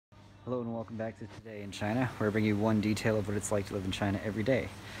Hello and welcome back to Today in China, where I bring you one detail of what it's like to live in China every day.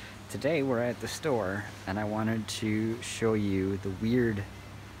 Today we're at the store and I wanted to show you the weird,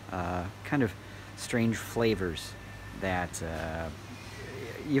 kind of strange flavors that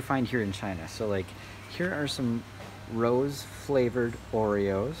you find here in China. So like, here are some rose flavored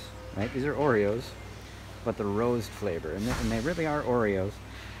Oreos, right? These are Oreos, but the rose flavor, and they really are Oreos.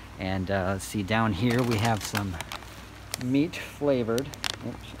 And let's see, down here we have some meat flavored,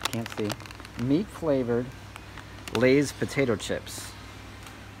 oops, can't see, meat flavored Lay's potato chips.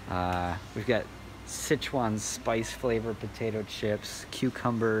 We've got Sichuan spice flavored potato chips.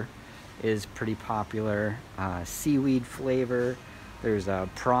 Cucumber is pretty popular. Seaweed flavor. There's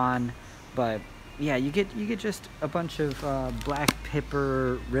prawn, but yeah, you get just a bunch of black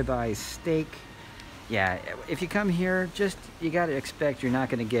pepper ribeye steak. Yeah, if you come here, you gotta expect you're not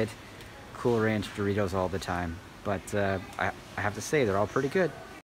gonna get Cool Ranch Doritos all the time. But I have to say, they're all pretty good.